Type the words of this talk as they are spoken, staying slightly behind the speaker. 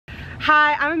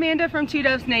Hi, I'm Amanda from Two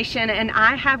Doves Nation, and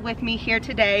I have with me here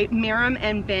today Miriam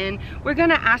and Ben. We're going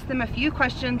to ask them a few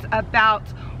questions about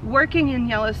working in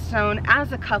Yellowstone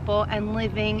as a couple and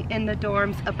living in the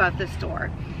dorms above the store.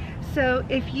 So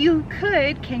if you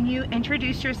could, can you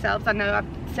introduce yourselves? I know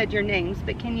I've said your names,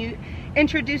 but can you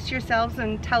introduce yourselves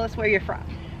and tell us where you're from?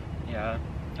 Yeah.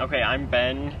 Okay, I'm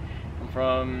Ben. I'm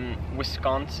from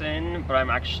Wisconsin, but I'm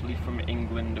actually from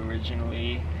England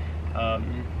originally.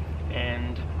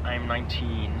 And I'm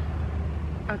 19.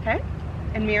 Okay.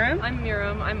 And Miriam? I'm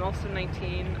Miriam. I'm also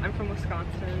 19. I'm from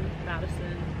Wisconsin,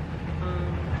 Madison.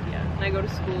 Yeah, and I go to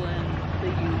school in the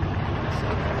U in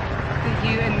Minnesota. The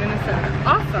U in Minnesota.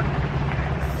 Awesome.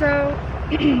 So,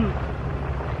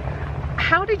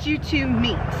 how did you two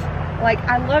meet? Like,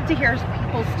 I love to hear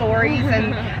people's stories,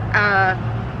 and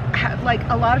like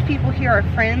a lot of people here are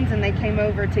friends and they came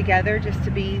over together just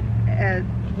to be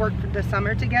work for the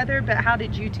summer together, but how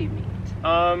did you two meet?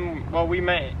 Well, we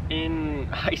met in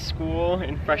high school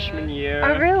in freshman year.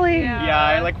 Oh, really? Yeah,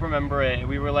 I like remember it.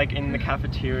 We were like in the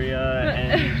cafeteria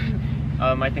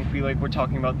and I think we like were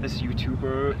talking about this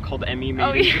YouTuber called Emmy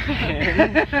Made in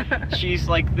Japan. She's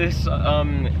like this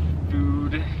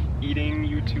food eating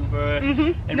YouTuber.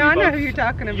 Mm-hmm. And no, I know who you're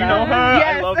talking about. You know her?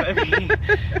 Yes. I love Emmy.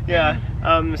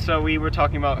 Yeah. So we were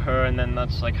talking about her, and then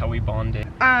that's like how we bonded.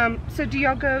 So do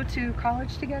y'all go to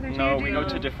college together? No, we go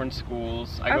to different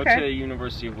schools. I go to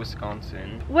University of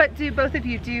Wisconsin. What do both of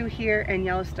you do here in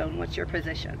Yellowstone? What's your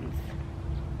positions?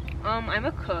 I'm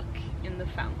a cook in the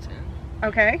fountain.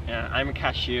 Okay. Yeah, I'm a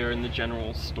cashier in the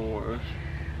general store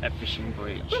at Fishing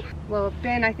Bridge. Well,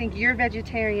 Ben, I think you're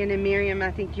vegetarian, and Miriam,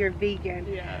 I think you're vegan.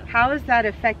 Yeah. How is that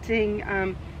affecting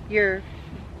your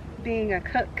being a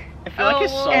cook? I feel like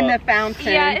it's in the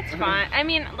fountain. Yeah, it's fine. I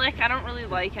mean, like, I don't really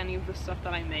like any of the stuff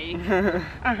that I make,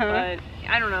 but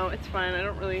I don't know, it's fine. I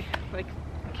don't really like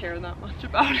care that much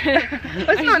about it.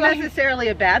 It's not necessarily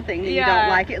a bad thing that you don't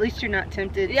like. At least you're not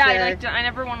tempted. Yeah, I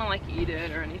never want to like eat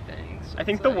it or anything. So I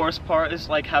think the worst part is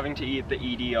like having to eat the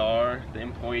EDR, the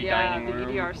employee dining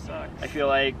room. Yeah, the EDR sucks. I feel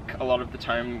like a lot of the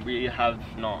time we have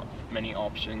not many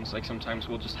options. Like sometimes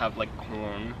we'll just have like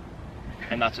corn,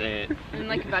 and that's it. And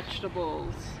like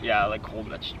vegetables. Yeah, like cold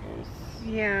vegetables.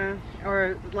 Yeah,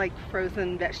 or like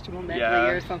frozen vegetable medley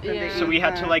or something. Yeah. So we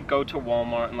had to like go to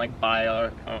Walmart and like buy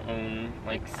our own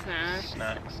like snacks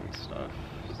and stuff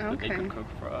so that they could cook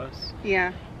for us.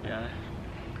 Yeah. Yeah.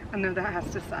 I know that has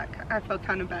to suck. I feel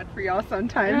kind of bad for y'all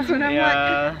sometimes when I'm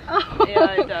like, oh.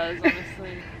 Yeah, it does,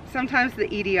 honestly. Sometimes the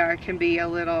EDR can be a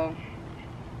little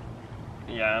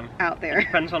out there. It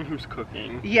depends on who's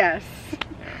cooking. Yes.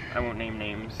 Yeah, I won't name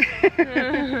names.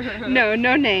 No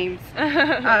names.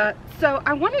 So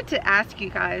I wanted to ask you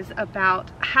guys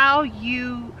about how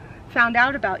you found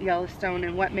out about Yellowstone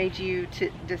and what made you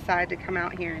to decide to come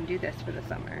out here and do this for the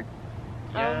summer.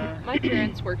 My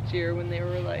parents worked here when they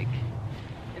were like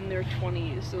in their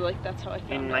 20s, so like that's how I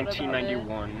found out about it. In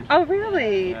 1991. Oh,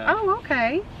 really? Yeah. Oh,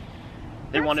 okay.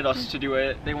 They wanted us to do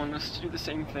it. They wanted us to do the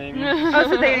same thing. Oh,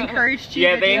 so they encouraged you?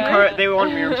 Yeah, to they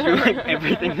want me to do like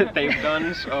everything that they've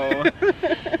done. So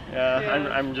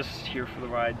yeah. I'm just here for the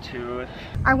ride too.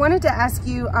 I wanted to ask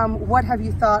you, what have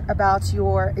you thought about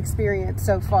your experience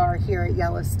so far here at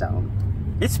Yellowstone?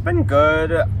 It's been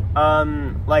good.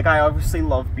 Like I obviously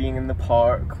love being in the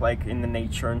park, like in the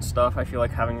nature and stuff. I feel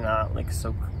like having that like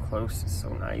so close is so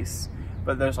nice.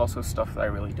 But there's also stuff that I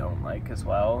really don't like as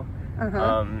well.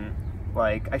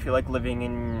 Like I feel like living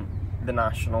in the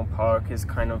national park is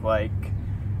kind of like,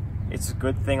 it's a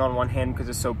good thing on one hand because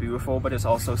it's so beautiful, but it's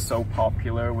also so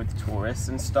popular with tourists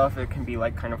and stuff. It can be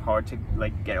like kind of hard to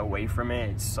like get away from it.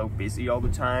 It's so busy all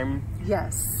the time.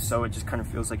 Yes. So it just kind of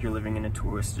feels like you're living in a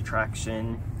tourist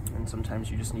attraction, and sometimes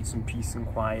you just need some peace and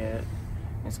quiet.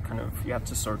 It's kind of, you have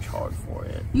to search hard for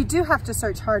it. You do have to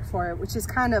search hard for it, which is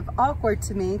kind of awkward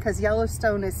to me because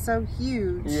Yellowstone is so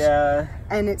huge. Yeah.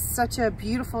 And it's such a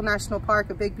beautiful national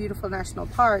park, a big, beautiful national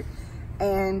park.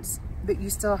 But you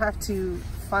still have to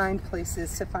find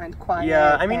places to find quiet.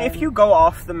 Yeah, I mean, if you go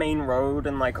off the main road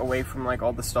and like away from like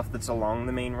all the stuff that's along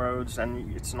the main roads,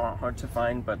 then it's not hard to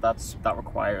find, but that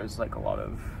requires like a lot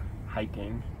of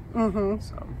hiking.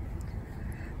 So.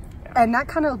 And that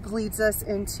kind of leads us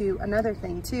into another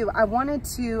thing too. I wanted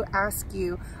to ask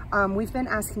you, we've been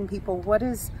asking people, what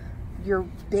is your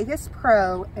biggest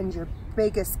pro and your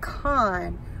biggest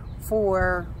con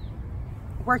for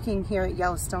working here at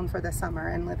Yellowstone for the summer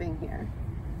and living here?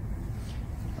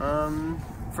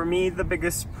 For me, the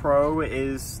biggest pro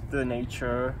is the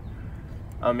nature.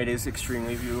 It is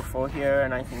extremely beautiful here,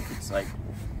 and I think it's like,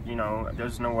 you know,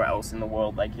 there's nowhere else in the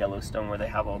world like Yellowstone where they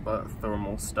have all the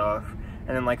thermal stuff.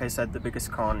 And then, like I said, the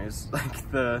biggest con is like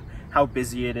how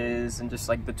busy it is, and just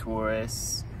like the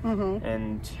tourists,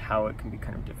 and how it can be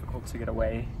kind of difficult to get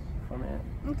away from it.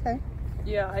 Okay.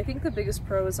 Yeah, I think the biggest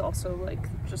pro is also like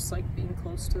just like being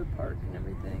close to the park and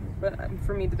everything. But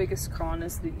for me, the biggest con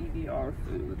is the EDR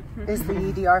food. Is the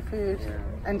EDR food,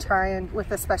 and trying with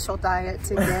a special diet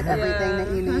to get everything that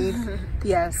you need.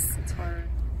 Yes. It's hard.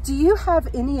 Do you have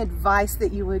any advice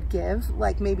that you would give,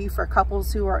 like maybe for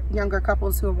couples who are younger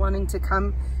couples who are wanting to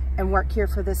come and work here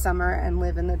for the summer and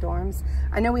live in the dorms?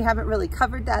 I know we haven't really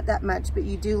covered that much, but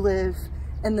you do live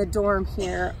in the dorm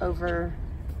here over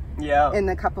in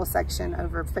the couple section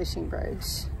over Fishing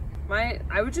Bridge.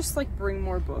 I would just like bring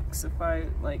more books if I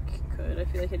like could. I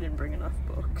feel like I didn't bring enough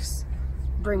books.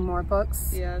 Bring more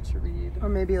books? Yeah, to read. Or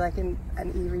maybe like an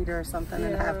e-reader or something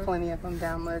and have plenty of them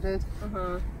downloaded.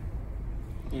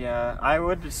 Yeah, I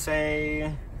would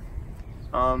say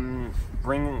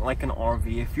bring like an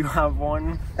RV if you have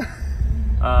one.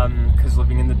 Because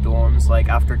living in the dorms, like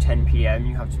after 10 p.m.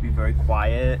 you have to be very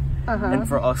quiet. And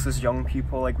for us as young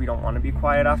people, like we don't want to be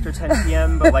quiet after 10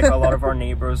 p.m. but like a lot of our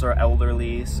neighbors are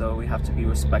elderly, so we have to be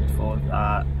respectful of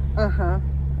that.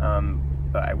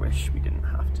 But I wish we didn't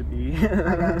have to be.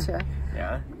 I gotcha.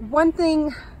 Yeah. One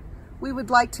thing we would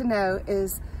like to know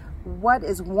is, what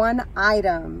is one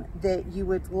item that you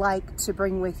would like to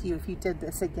bring with you if you did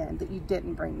this again that you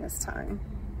didn't bring this time?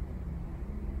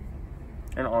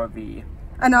 An RV.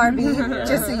 An RV,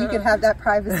 just so you could have that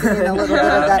privacy and a little bit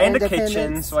of that and independence. a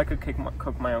kitchen, so I could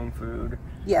cook my own food.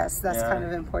 Yes, that's kind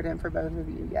of important for both of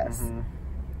you, yes.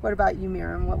 What about you,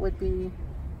 Miriam? What would be...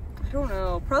 I don't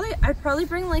know. I'd probably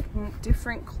bring like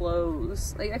different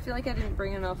clothes. Like I feel like I didn't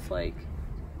bring enough like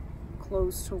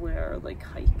clothes to wear, like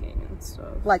hiking and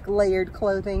stuff. Like layered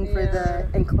clothing for the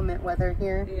inclement weather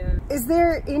here. Yeah. Is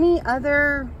there any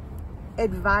other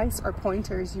advice or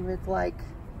pointers you would like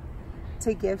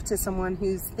to give to someone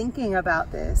who's thinking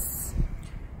about this?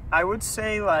 I would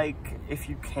say, like, if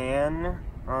you can,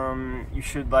 you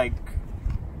should like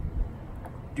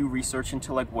do research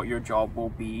into like what your job will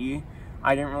be.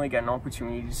 I didn't really get an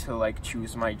opportunity to like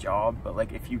choose my job, but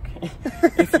like if you can,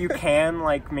 if you can,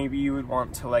 like maybe you would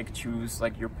want to like choose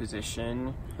like your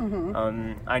position.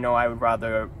 I know I would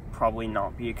rather probably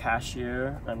not be a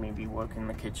cashier and maybe work in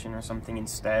the kitchen or something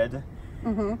instead.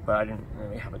 But I didn't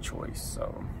really have a choice,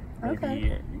 so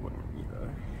maybe you wouldn't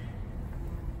either.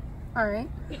 All right.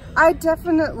 I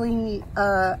definitely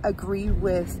agree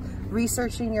with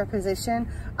researching your position.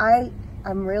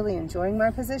 I'm really enjoying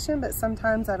my position, but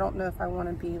sometimes I don't know if I want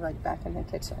to be like back in the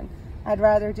kitchen. I'd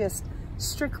rather just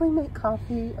strictly make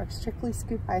coffee or strictly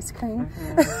scoop ice cream.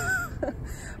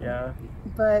 Yeah.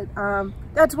 But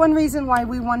that's one reason why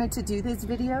we wanted to do these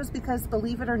videos, because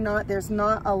believe it or not, there's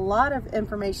not a lot of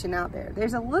information out there.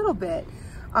 There's a little bit,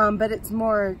 but it's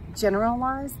more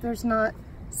generalized. There's not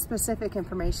specific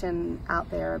information out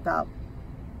there about,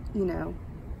 you know,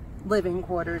 living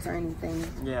quarters or anything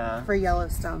for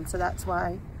Yellowstone. So that's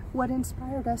why what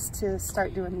inspired us to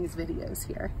start doing these videos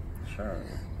here. Sure.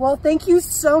 Well, thank you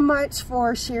so much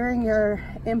for sharing your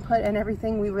input and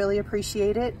everything. We really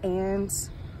appreciate it, and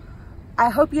I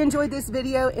hope you enjoyed this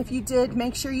video. If you did,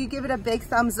 make sure you give it a big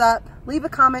thumbs up, leave a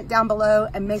comment down below,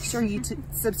 and make sure you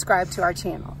subscribe to our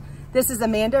channel. This is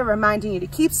Amanda reminding you to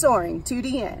keep soaring to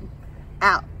the end.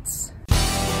 Out.